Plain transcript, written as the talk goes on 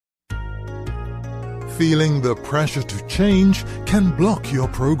feeling the pressure to change can block your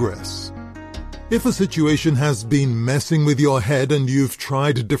progress. If a situation has been messing with your head and you've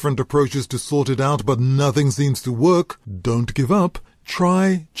tried different approaches to sort it out but nothing seems to work, don't give up.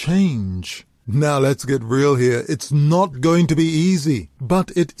 Try change. Now let's get real here. It's not going to be easy,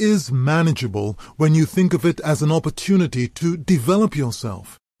 but it is manageable when you think of it as an opportunity to develop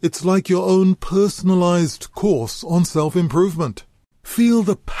yourself. It's like your own personalized course on self-improvement. Feel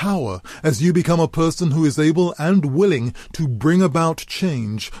the power as you become a person who is able and willing to bring about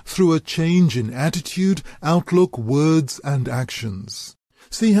change through a change in attitude, outlook, words, and actions.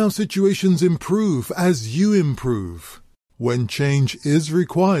 See how situations improve as you improve. When change is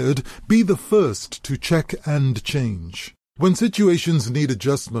required, be the first to check and change. When situations need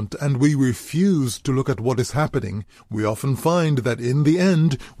adjustment and we refuse to look at what is happening, we often find that in the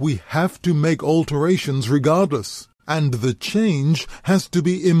end we have to make alterations regardless, and the change has to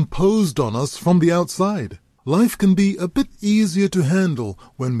be imposed on us from the outside. Life can be a bit easier to handle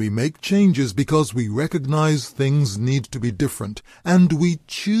when we make changes because we recognize things need to be different, and we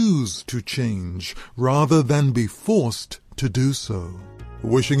choose to change rather than be forced to do so.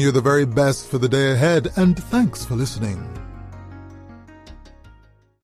 Wishing you the very best for the day ahead, and thanks for listening.